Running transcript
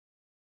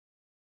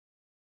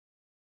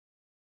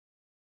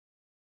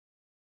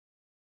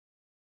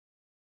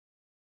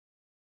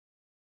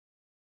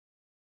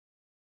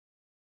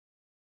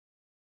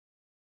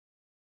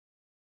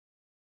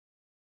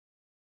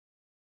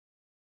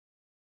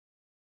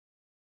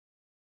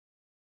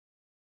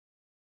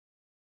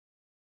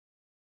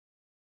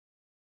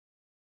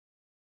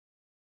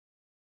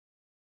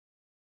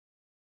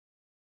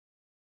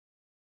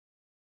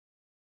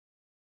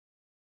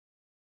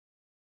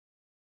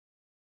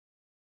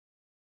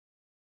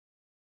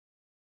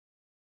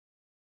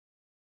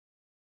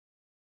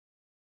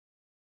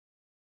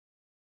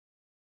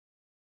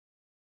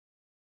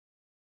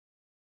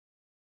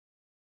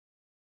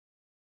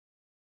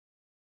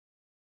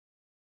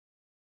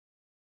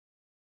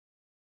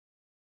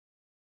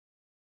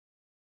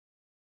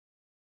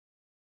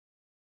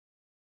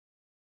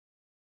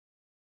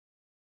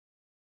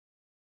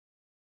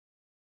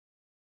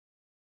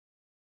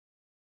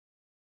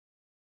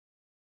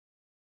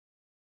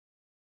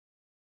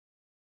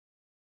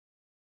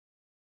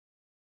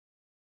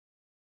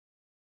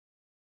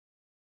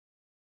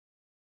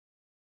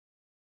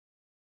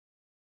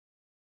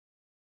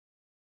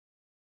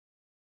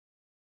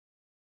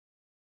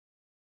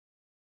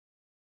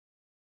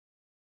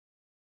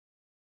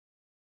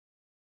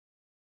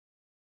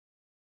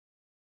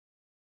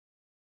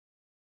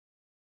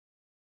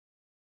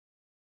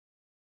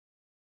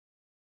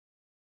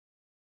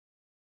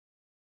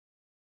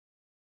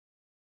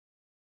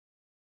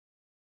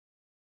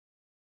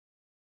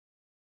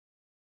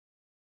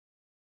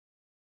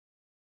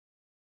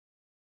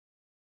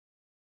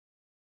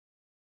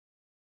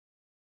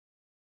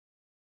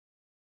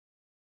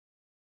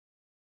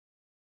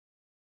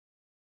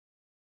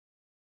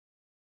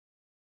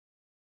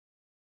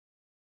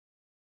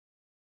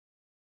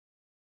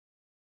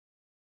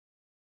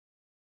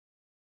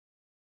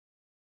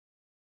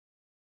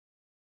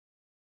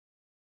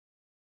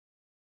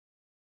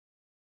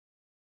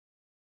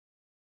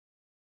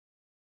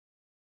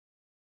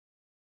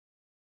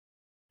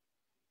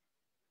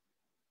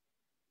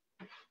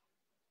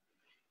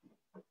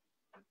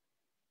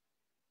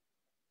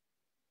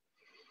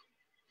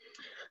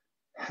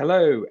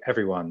Hello,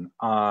 everyone.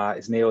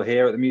 It's Neil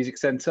here at the Music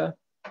Centre.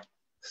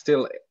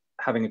 Still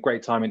having a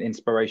great time in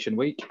Inspiration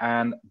Week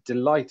and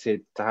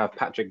delighted to have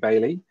Patrick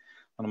Bailey,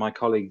 one of my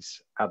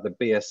colleagues at the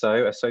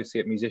BSO,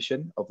 Associate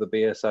Musician of the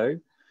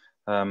BSO,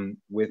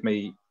 with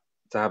me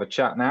to have a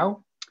chat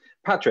now.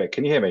 Patrick,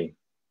 can you hear me?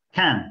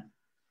 Can.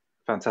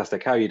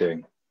 Fantastic. How are you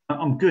doing?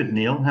 I'm good,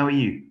 Neil. How are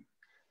you?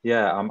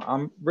 Yeah,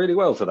 I'm really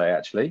well today,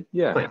 actually.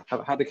 Yeah,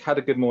 had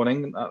a good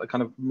morning, a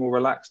kind of more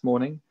relaxed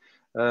morning.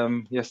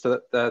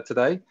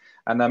 Today,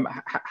 and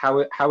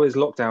how is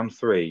lockdown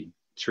 3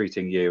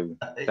 treating you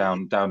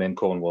down in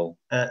Cornwall?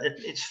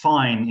 It's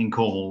fine in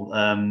Cornwall.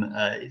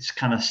 It's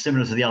kind of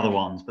similar to the other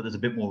ones, but there's a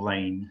bit more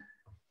rain.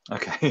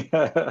 Okay.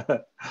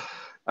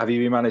 Have you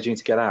been managing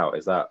to get out?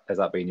 Has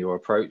that been your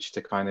approach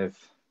to kind of?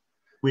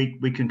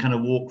 We can kind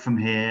of walk from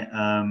here.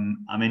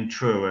 I'm in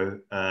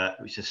Truro,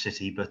 which is a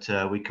city, but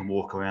we can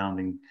walk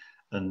around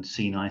and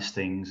see nice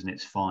things, and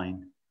it's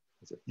fine.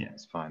 Yeah,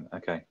 it's fine.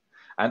 Okay.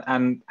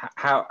 And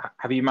how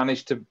have you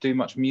managed to do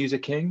much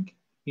musicking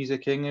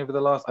over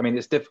the last? I mean,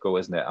 it's difficult,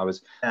 isn't it? I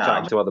was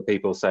chatting to other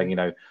people saying,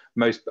 a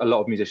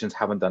lot of musicians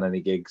haven't done any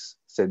gigs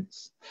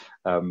since,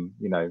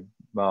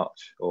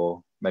 March,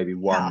 or maybe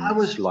one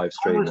live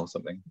stream or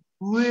something.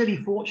 Really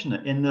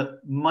fortunate in that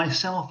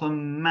myself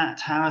and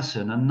Matt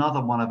Harrison, another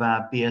one of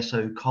our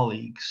BSO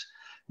colleagues,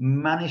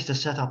 managed to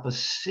set up a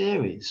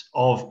series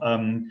of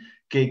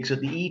gigs at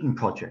the Eden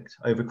Project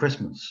over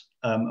Christmas.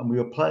 And we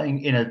were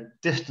playing in a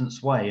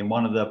distance way in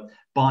one of the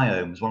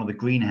biomes, one of the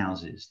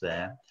greenhouses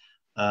there,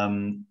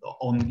 on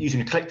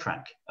using a click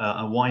track,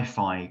 a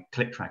Wi-Fi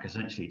click track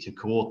essentially to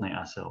coordinate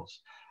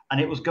ourselves.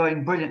 And it was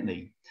going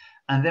brilliantly.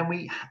 And then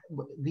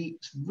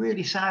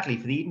really sadly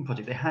for the Eden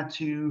Project, they had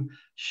to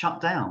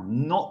shut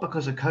down, not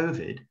because of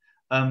COVID,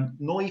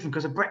 nor even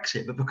because of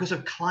Brexit, but because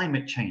of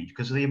climate change,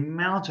 because of the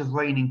amount of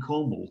rain in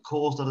Cornwall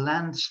caused a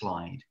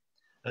landslide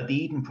at the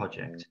Eden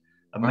Project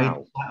and made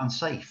it quite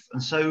unsafe.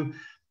 And so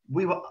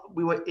we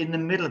were in the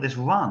middle of this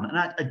run,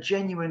 and a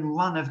genuine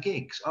run of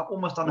gigs,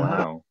 almost unheard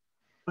of.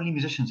 Only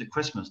musicians at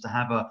Christmas to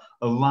have a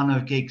run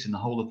of gigs in the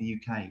whole of the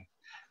UK.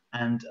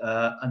 And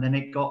then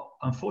it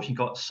unfortunately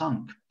got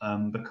sunk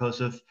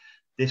because of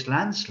this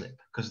landslip,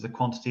 because of the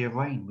quantity of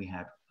rain we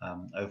had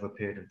over a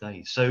period of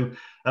days. So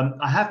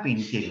I have been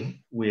gigging,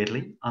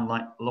 weirdly,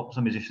 unlike lots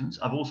of musicians.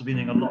 I've also been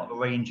doing a lot of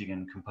arranging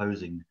and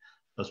composing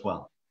as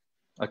well.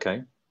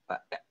 Okay.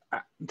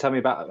 Tell me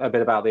a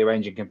bit about the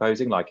arranging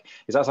composing. Like,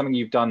 is that something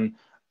you've done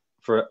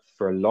for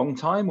a long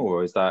time,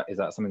 or is that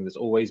something that's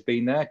always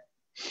been there?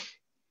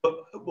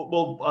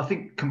 Well, I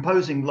think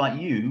composing, like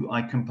you,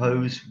 I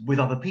compose with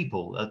other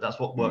people.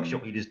 That's what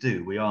workshop leaders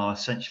do. We are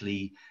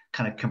essentially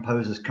kind of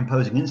composers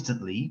composing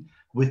instantly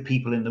with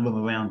people in the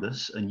room around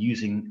us and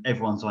using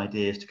everyone's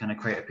ideas to kind of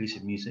create a piece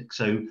of music.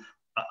 So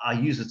I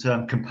use the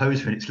term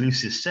composer in its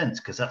loosest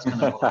sense because that's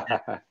kind of what I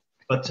do.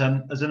 But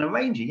as an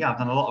arranger, yeah, I've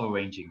done a lot of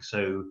arranging.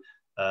 So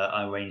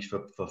I arrange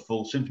for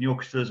full symphony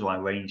orchestras, or I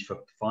arrange for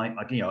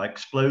I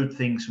explode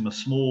things from a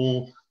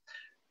small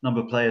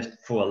number of players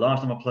for a large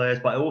number of players,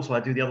 but I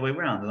do the other way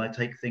around, and I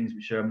take things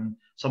which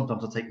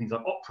sometimes I take things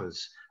like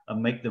operas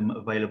and make them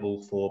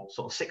available for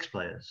sort of 6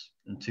 players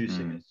and 2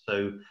 singers.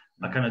 So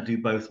I kind of do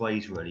both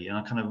ways really, and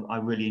I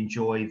really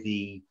enjoy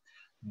the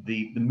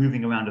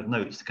moving around of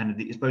notes.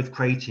 It's both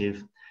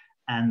creative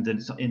and an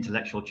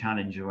intellectual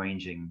challenge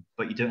arranging,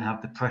 but you don't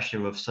have the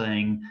pressure of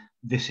saying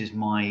this is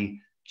my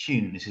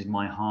tune, this is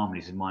my harmony,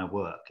 this is my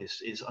work.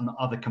 It's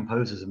other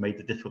composers have made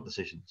the difficult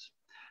decisions,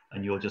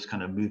 and you're just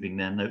kind of moving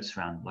their notes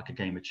around like a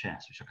game of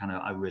chess, which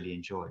I really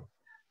enjoy.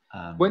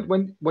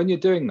 When you're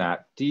doing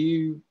that,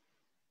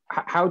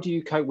 how do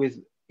you cope with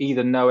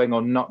either knowing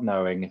or not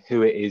knowing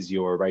who it is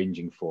you're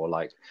arranging for?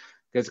 Like,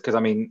 because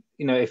I mean,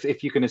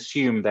 if you can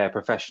assume they're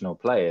professional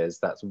players,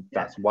 that's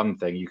one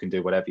thing. You can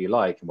do whatever you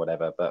like and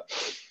whatever. But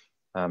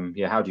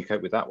how do you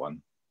cope with that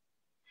one?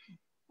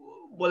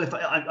 Well, if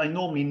I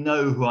normally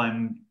know who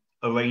I'm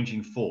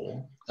arranging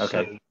for,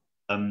 okay.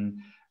 So,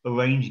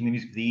 arranging the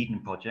music for the Eden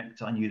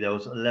Project, I knew there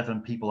was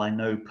 11 people I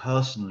know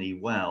personally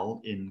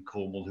well in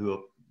Cornwall who are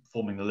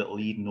forming the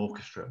Little Eden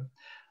Orchestra.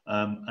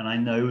 And I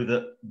know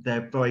that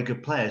they're very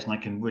good players and I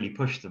can really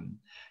push them.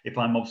 If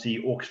I'm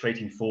obviously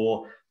orchestrating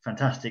for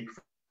fantastic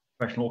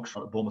professional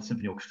orchestra, like the Bournemouth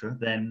Symphony Orchestra,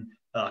 then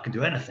I can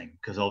do anything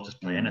because I'll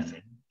just play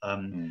anything.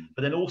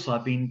 But then also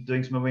I've been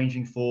doing some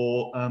arranging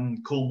for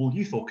Cornwall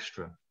Youth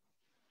Orchestra.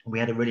 We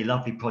had a really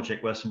lovely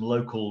project where some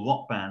local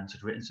rock bands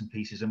had written some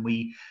pieces and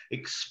we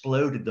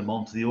exploded them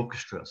onto the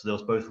orchestra. So there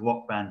was both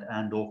rock band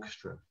and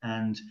orchestra.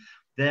 And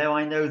there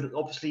I know that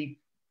obviously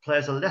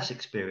players are less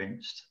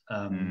experienced.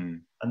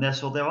 And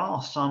therefore there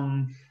are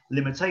some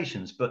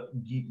limitations, but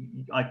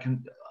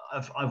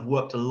I've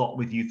worked a lot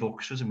with youth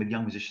orchestras and with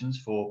young musicians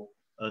for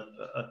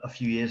a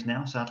few years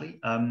now, sadly.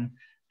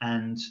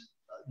 And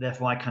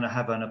therefore I kind of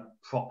have an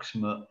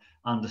approximate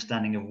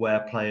understanding of where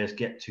players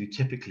get to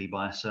typically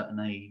by a certain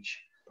age.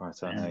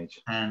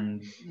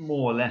 And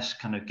more or less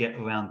kind of get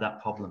around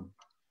that problem.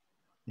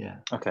 Yeah.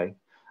 Okay.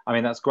 I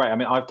mean, that's great. I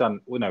mean,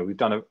 we've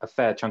done a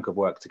fair chunk of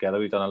work together.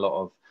 We've done a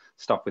lot of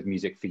stuff with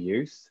Music for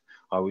Youth.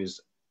 I was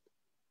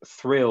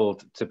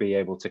thrilled to be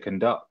able to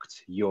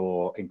conduct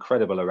your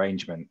incredible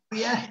arrangement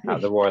Yeah.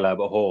 at the Royal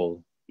Albert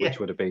Hall, Yeah. which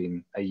would have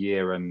been a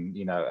year ago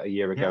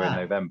in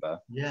November.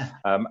 Yeah.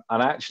 And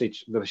actually,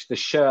 the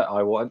shirt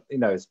I want,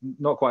 it's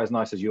not quite as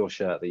nice as your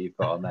shirt that you've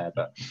got on there,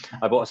 but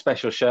I bought a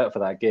special shirt for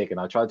that gig,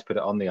 and I tried to put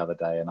it on the other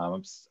day, and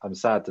I'm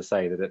sad to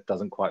say that it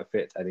doesn't quite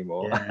fit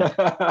anymore.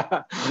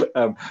 Yeah.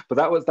 But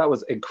that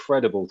was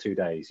incredible 2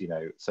 days,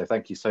 So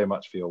thank you so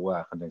much for your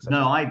work on doing such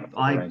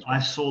I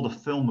saw the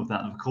film of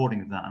that, the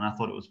recording of that, and I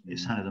thought it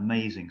sounded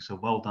amazing. So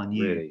well done,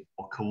 you, really,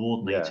 for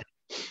coordinating.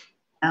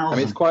 Yeah. I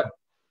mean, it's quite,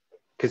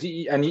 because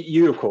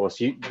you of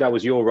course, that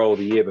was your role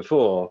the year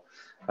before,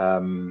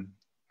 and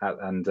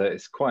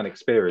it's quite an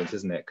experience,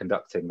 isn't it,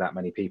 conducting that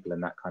many people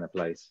in that kind of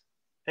place?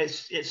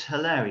 It's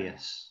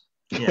hilarious.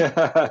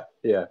 Yeah.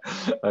 Yeah,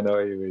 I know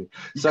what you mean.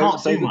 You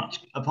can't do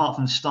much apart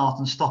from start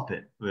and stop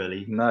it,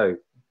 really. No,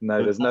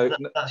 there's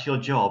that's your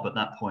job at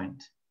that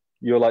point.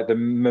 You're like the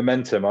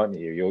momentum, aren't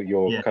you?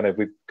 You're kind of,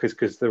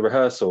 because the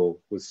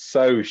rehearsal was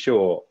so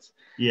short.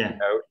 Yeah.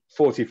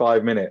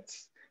 45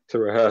 minutes to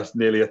rehearse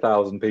nearly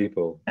 1,000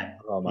 people. Yeah.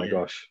 Oh my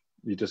gosh.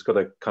 You just got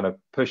to kind of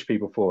push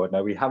people forward.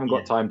 No, we haven't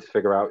got time to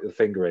figure out the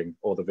fingering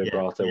or the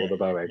vibrato or the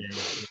bowing.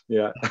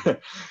 Yeah.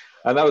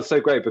 And that was so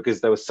great because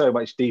there was so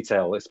much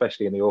detail,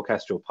 especially in the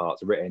orchestral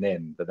parts, written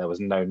in, that there was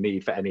no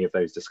need for any of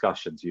those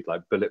discussions. You'd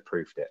like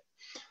bulletproofed it,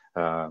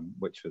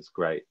 which was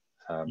great.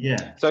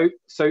 So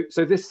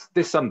this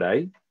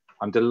Sunday,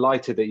 I'm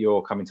delighted that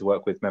you're coming to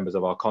work with members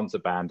of our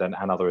concert band and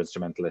other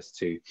instrumentalists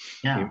who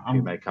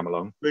may come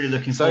along. Really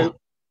looking forward.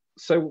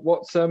 So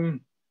what's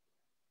what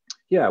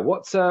were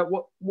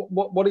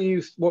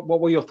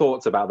your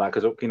thoughts about that?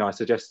 Because I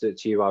suggested it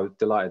to you. I was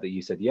delighted that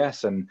you said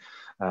yes, and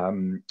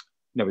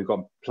we've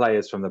got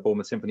players from the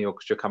Bournemouth Symphony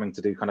Orchestra coming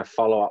to do kind of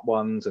follow-up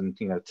ones and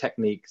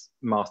techniques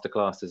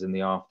masterclasses in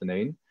the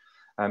afternoon.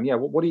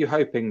 What are you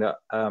hoping that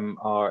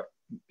our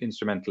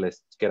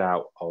instrumentalists get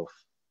out of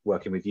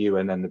working with you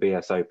and then the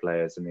BSO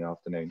players in the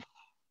afternoon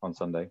on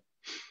Sunday?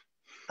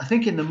 I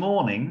think in the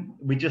morning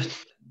we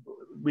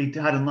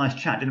had a nice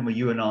chat, didn't we,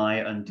 you and I,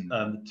 and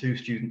the two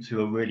students who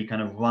are really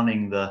kind of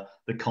running the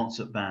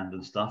concert band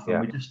and stuff,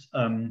 and we just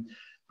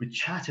we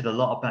chatted a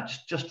lot about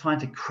just trying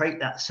to create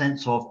that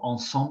sense of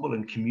ensemble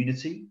and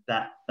community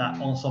that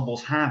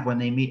ensembles have when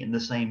they meet in the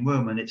same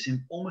room, and it's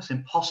almost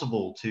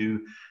impossible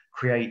to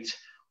create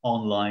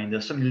online.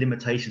 There's so many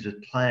limitations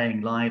with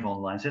playing live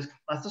online. So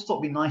I just thought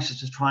it'd be nicer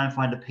to try and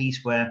find a piece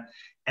where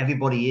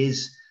everybody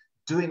is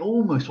doing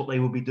almost what they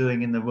will be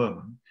doing in the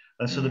room.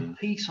 And so the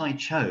piece I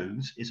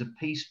chose is a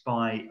piece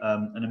by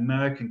an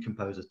American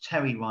composer,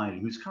 Terry Riley,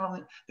 who's kind of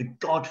like the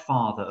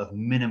godfather of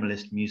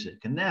minimalist music,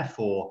 and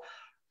therefore,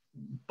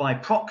 by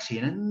proxy,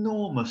 an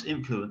enormous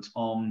influence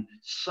on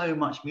so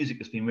much music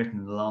that's been written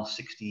in the last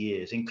 60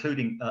 years,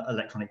 including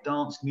electronic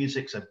dance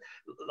music. So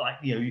like,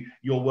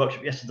 your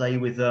workshop yesterday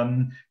with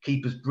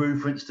Keeper's Brew,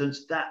 for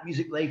instance, that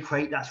music they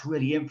create, that's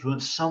really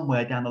influenced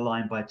somewhere down the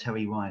line by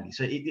Terry Riley.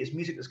 So it's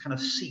music that's kind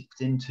of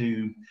seeped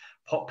into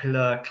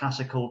popular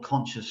classical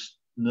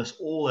consciousness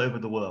all over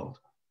the world.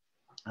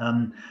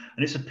 And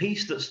it's a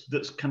piece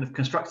that's kind of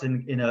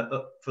constructed in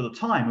for the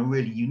time, a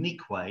really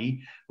unique way,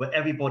 where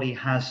everybody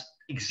has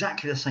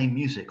exactly the same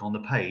music on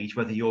the page,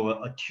 whether you're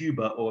a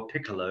tuba or a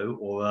piccolo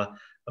or a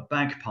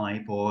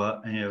bagpipe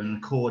or an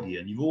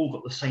accordion. You've all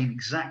got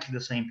exactly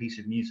the same piece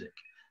of music,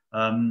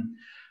 and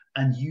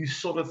you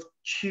sort of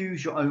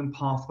choose your own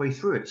pathway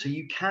through it. So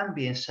you can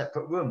be in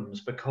separate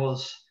rooms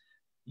because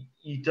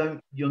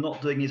you're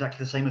not doing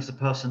exactly the same as the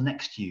person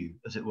next to you,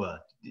 as it were.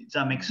 Does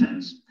that make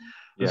sense?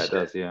 Yeah, it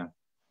does. Yeah.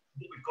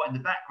 What we've got in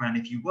the background,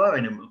 if you were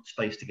in a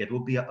space together,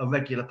 would be a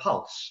regular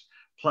pulse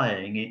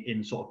playing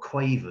in sort of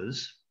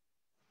quavers,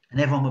 and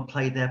everyone would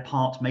play their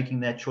part, making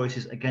their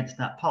choices against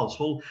that pulse.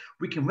 Well,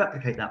 we can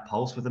replicate that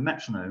pulse with a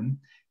metronome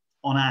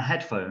on our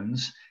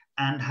headphones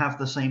and have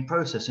the same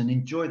process and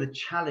enjoy the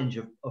challenge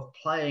of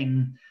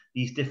playing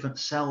these different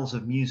cells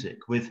of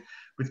music with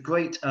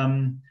great,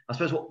 I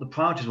suppose what the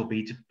priorities will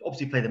be to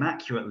obviously play them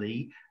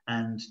accurately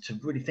and to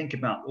really think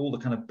about all the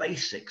kind of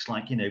basics,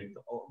 like,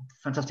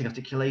 fantastic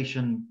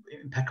articulation,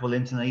 impeccable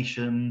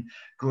intonation,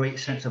 great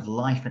sense of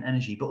life and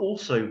energy, but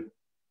also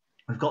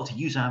we've got to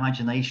use our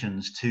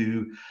imaginations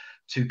to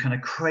kind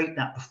of create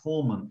that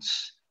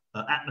performance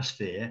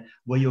atmosphere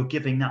where you're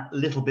giving that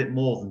little bit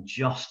more than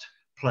just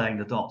playing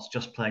the dots,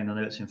 just playing the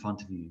notes in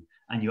front of you,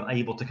 and you're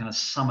able to kind of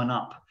summon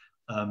up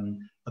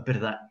a bit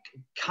of that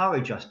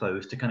courage, I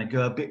suppose, to kind of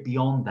go a bit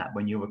beyond that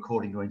when you're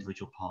recording your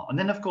individual part. And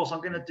then, of course,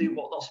 I'm going to do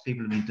what lots of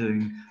people have been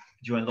doing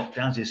during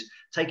lockdowns, is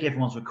take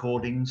everyone's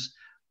recordings,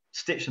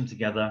 stitch them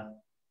together,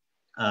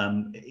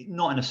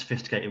 not in a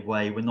sophisticated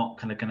way. We're not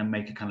kind of going to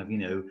make a kind of,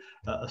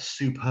 a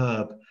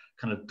superb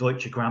kind of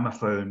Deutsche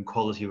Grammophon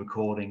quality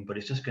recording, but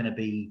it's just going to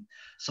be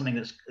something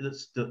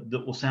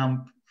that will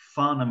sound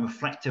fun and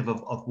reflective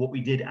of what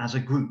we did as a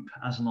group,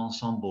 as an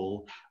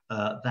ensemble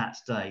that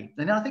day.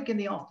 And I think in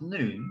the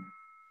afternoon,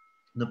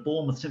 the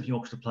Bournemouth Symphony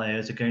Orchestra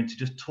players are going to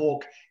just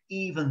talk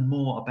even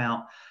more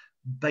about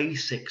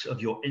basics of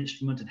your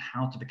instrument and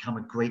how to become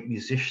a great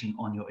musician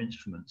on your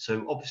instrument.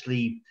 So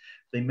obviously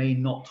They may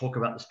not talk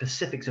about the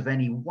specifics of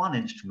any one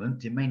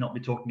instrument. They may not be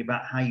talking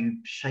about how you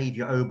shave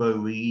your oboe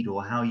reed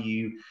or how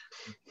you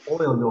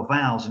oil your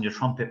valves and your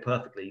trumpet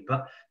perfectly,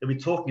 but they'll be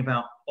talking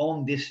about,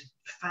 on this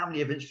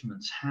family of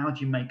instruments, how do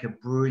you make a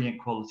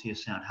brilliant quality of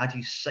sound? How do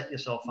you set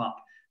yourself up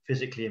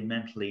physically and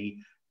mentally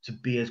to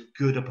be as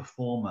good a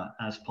performer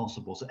as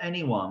possible? So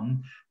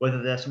anyone,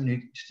 whether they're someone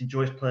who just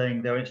enjoys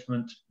playing their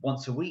instrument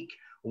once a week,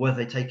 or whether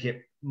they take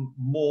it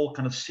more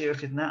kind of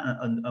seriously than that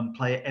and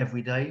play it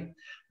every day,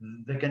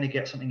 they're going to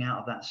get something out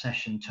of that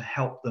session to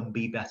help them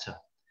be better.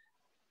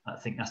 I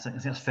think that's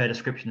a fair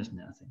description, isn't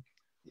it? I think.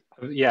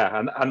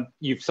 Yeah, and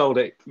you've sold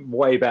it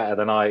way better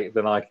than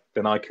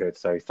I could.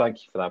 So thank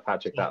you for that,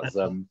 Patrick.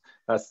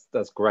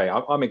 That's great.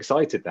 I'm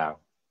excited now.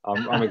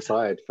 I'm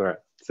excited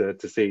for it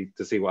to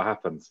see what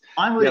happens.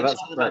 I'm really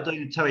excited about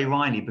doing Terry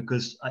Riley,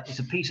 because it's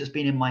a piece that's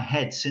been in my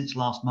head since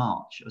last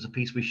March. It was a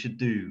piece we should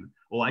do,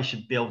 or I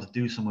should be able to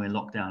do somewhere in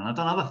lockdown. And I've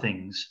done other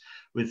things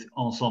with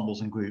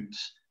ensembles and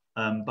groups,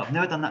 but I've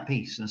never done that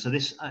piece. And so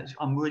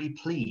I'm really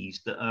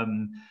pleased that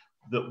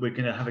that we're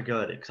going to have a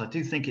go at it, because I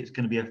do think it's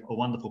going to be a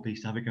wonderful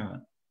piece to have a go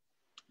at.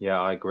 Yeah,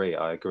 I agree,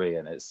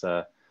 and it's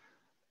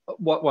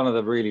one of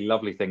the really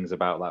lovely things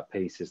about that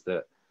piece is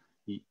that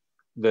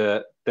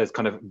there's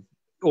kind of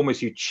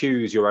almost, you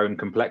choose your own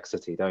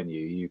complexity, don't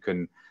you? You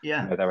can,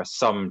 yeah, you know, there are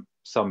some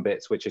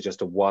bits which are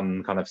just a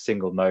one kind of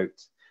single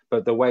note,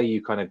 but the way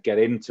you kind of get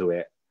into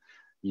it,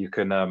 you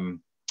can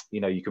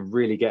you can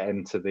really get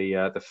into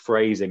the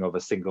phrasing of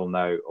a single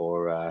note,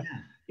 or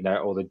you know,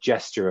 or the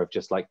gesture of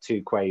just like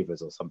two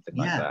quavers or something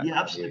like that.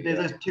 Yeah, absolutely.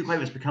 Those two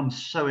quavers become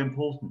so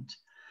important.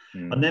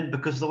 Mm. And then,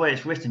 because of the way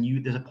it's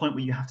written, there's a point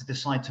where you have to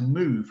decide to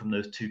move from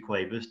those two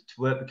quavers to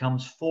where it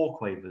becomes four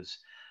quavers.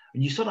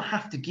 And you sort of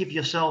have to give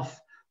yourself,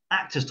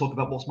 actors talk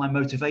about, what's my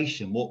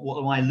motivation? What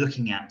am I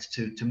looking at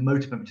to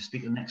motivate me to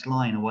speak the next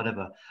line or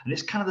whatever? And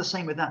it's kind of the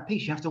same with that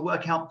piece. You have to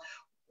work out,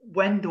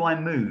 when do I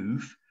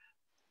move,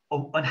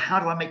 and how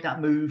do I make that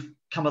move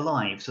come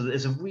alive, so that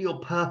there's a real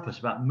purpose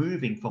about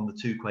moving from the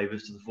two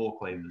quavers to the four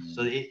quavers.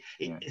 So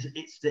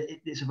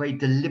it's a very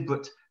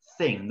deliberate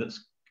thing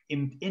that's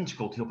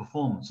integral to your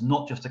performance,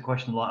 not just a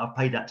question of like, I've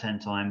played that 10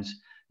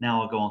 times,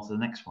 now I'll go on to the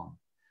next one.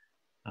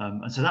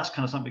 And so that's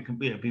kind of something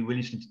be really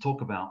interesting to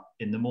talk about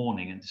in the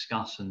morning and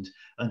discuss and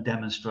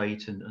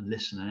demonstrate and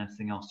listen and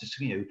everything else. Just,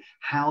 you know,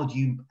 how do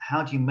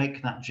you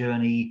make that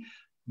journey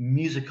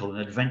musical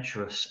and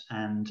adventurous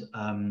and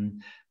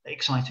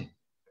exciting?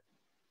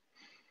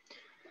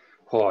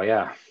 Oh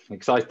yeah,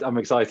 excited! I'm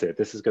excited.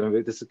 This is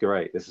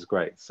great. This is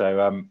great.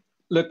 So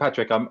look,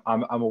 Patrick, I'm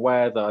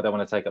aware that I don't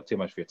want to take up too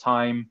much of your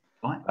time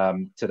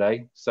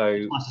today. So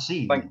it's nice to see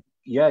you.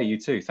 Yeah, you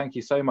too. Thank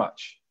you so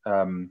much.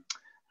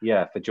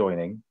 For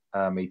joining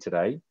me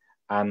today.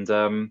 And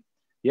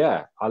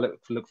I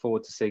look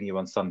forward to seeing you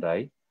on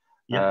Sunday.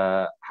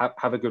 Yeah.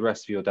 Have a good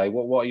rest of your day.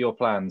 What are your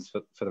plans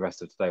for the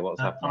rest of today?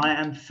 What's happening? I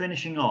am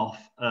finishing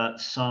off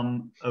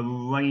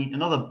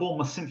another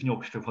Bournemouth Symphony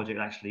Orchestra project,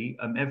 actually.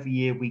 Every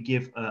year we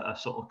give a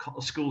sort of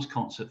a schools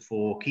concert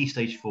for Key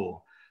Stage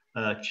 4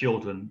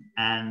 children,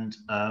 and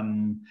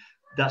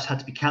that's had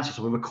to be cancelled.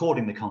 So we're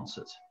recording the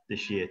concert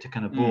this year to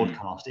kind of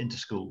broadcast into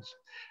schools.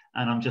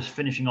 And I'm just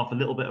finishing off a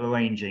little bit of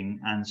arranging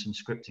and some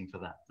scripting for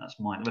that. That's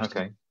mine.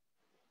 Okay.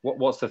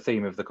 What's the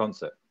theme of the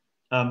concert?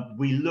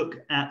 We look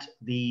at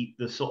the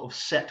sort of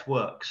set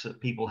works that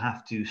people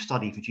have to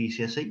study for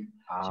GCSE.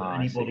 So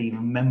anybody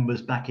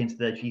remembers back into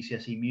their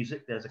GCSE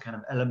music, there's a kind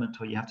of element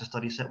where you have to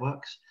study set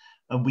works.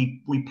 And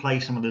we play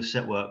some of those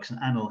set works and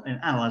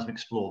analyze and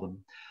explore them.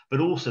 But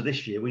also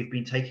this year, we've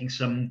been taking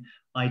some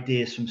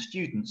ideas from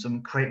students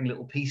and creating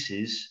little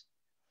pieces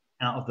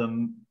out of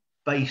them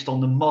based on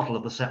the model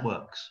of the set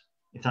works,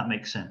 if that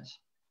makes sense.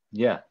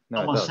 Yeah, no,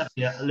 Someone sent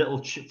me a little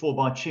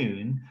 4-bar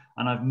tune,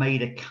 and I've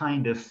made a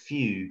kind of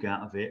fugue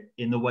out of it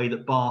in the way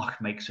that Bach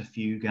makes a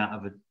fugue out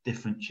of a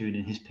different tune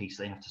in his piece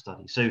they have to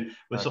study. So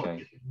we're sort of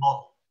using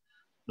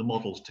the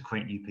models to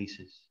create new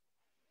pieces.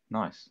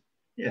 Nice.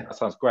 Yeah, that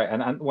sounds great.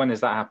 And when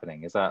is that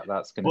happening?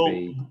 That's going to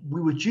be?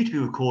 We were due to be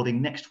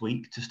recording next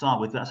week to start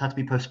with. That's had to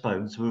be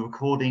postponed. So we're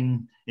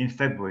recording in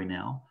February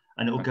now,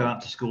 and it will go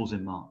out to schools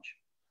in March.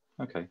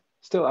 Okay.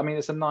 Still, I mean,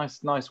 it's a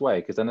nice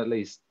way, because then at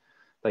least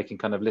they can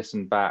kind of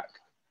listen back.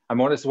 I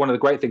mean, it's one of the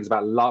great things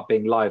about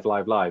being live,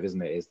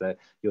 isn't it? Is that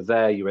you're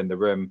there, you're in the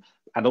room,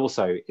 and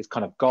also it's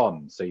kind of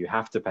gone, so you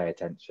have to pay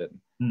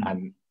attention.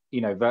 And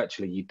you know,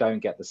 virtually you don't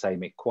get the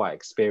same quiet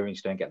experience.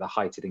 You don't get the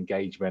heightened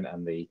engagement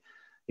and the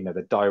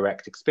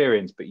direct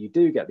experience, but you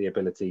do get the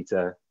ability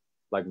to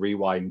like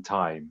rewind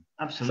time.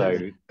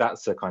 Absolutely. So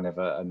that's a kind of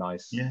a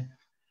nice,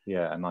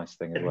 a nice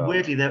thing as well.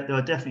 Weirdly, there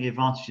are definitely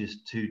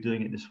advantages to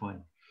doing it this way.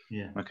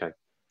 Yeah. Okay.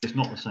 It's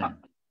not the same.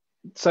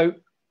 So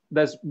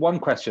there's one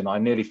question I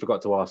nearly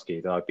forgot to ask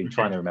you that I've been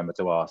trying to remember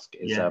to ask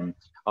is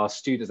our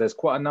students, there's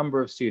quite a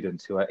number of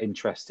students who are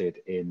interested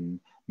in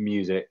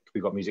music.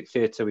 We've got music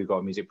theatre, we've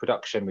got music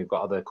production, we've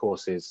got other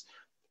courses,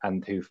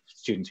 and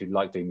students who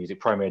like doing music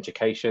primary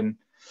education.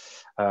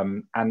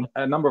 And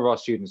a number of our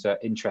students are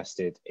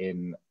interested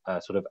in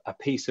sort of a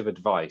piece of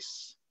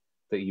advice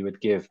that you would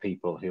give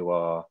people who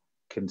are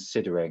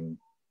considering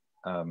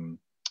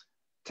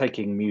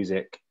taking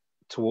music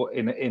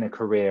in a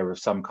career of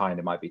some kind.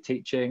 It might be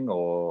teaching,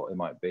 or it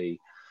might be,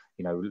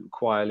 you know,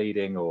 choir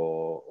leading,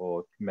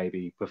 or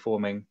maybe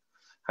performing.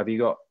 Have you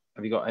got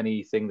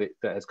anything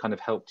that has kind of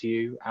helped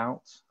you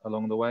out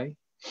along the way?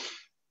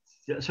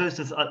 Yeah, so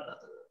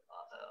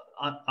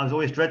I've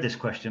always dread this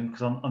question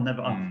because I'm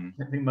never. I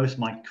think most of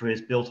my career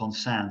is built on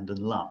sand and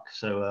luck.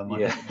 So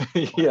yeah,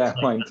 yeah,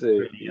 mine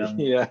too. Really,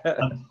 yeah.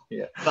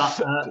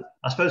 But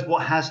I suppose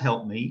what has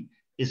helped me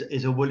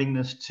is a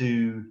willingness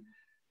to.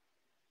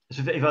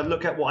 So if I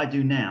look at what I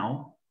do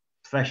now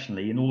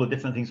professionally and all the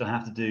different things I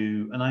have to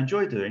do, and I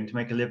enjoy doing to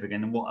make a living,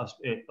 and what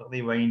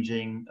the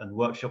arranging and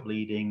workshop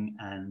leading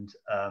and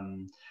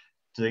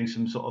doing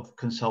some sort of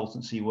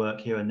consultancy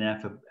work here and there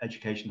for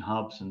education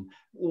hubs and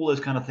all those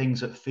kind of things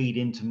that feed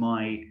into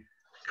my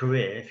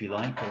career, if you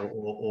like,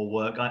 or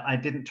work. I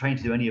didn't train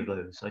to do any of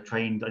those. I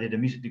did a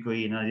music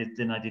degree, and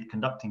I did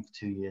conducting for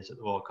 2 years at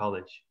the Royal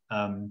College.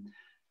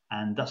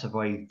 And that's a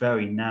very,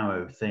 very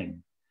narrow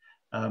thing.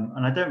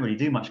 And I don't really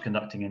do much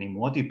conducting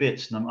anymore. I do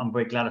bits, and I'm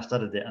very glad I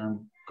studied it, and I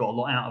got a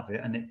lot out of it,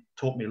 and it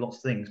taught me lots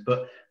of things.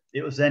 But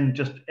it was then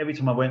just every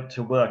time I went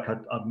to work,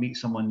 I'd meet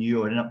someone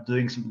new, I'd end up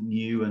doing something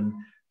new and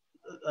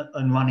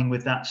running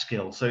with that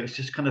skill. So it's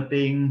just kind of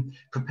being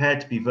prepared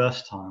to be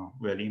versatile,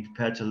 really, and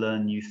prepared to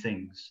learn new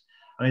things.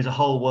 I mean, there's a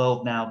whole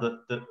world now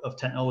of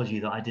technology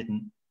that I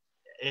didn't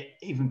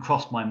even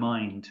cross my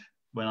mind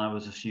when I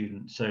was a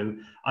student. So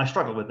I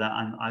struggle with that,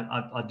 and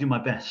I do my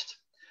best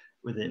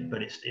with it,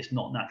 but it's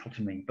not natural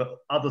to me. But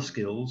other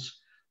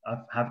skills I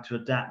have to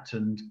adapt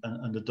and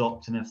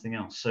adopt and everything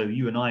else. So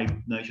you and I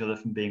know each other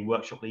from being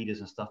workshop leaders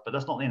and stuff, but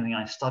that's not anything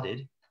I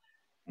studied.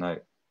 No,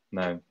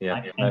 yeah,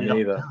 no, me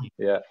neither.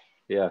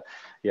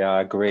 Yeah,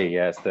 I agree.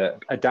 Yeah, it's the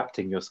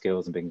adapting your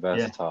skills and being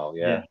versatile.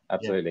 Yeah,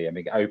 absolutely. And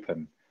being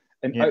open,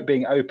 and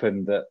being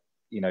open that,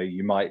 you know,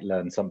 you might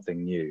learn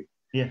something new.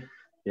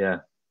 Yeah,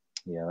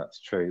 that's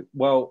true.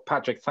 Well,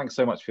 Patrick, thanks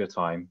so much for your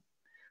time.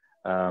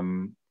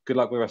 Good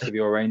luck with the rest of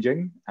your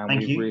arranging, and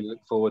we really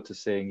look forward to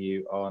seeing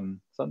you on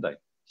Sunday.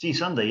 See you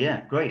Sunday,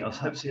 yeah, great. I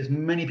hope to see as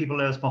many people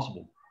there as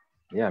possible.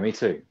 Yeah, me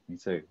too.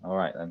 All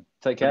right then,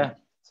 take care.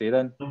 See you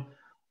then.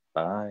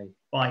 Bye.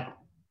 Bye.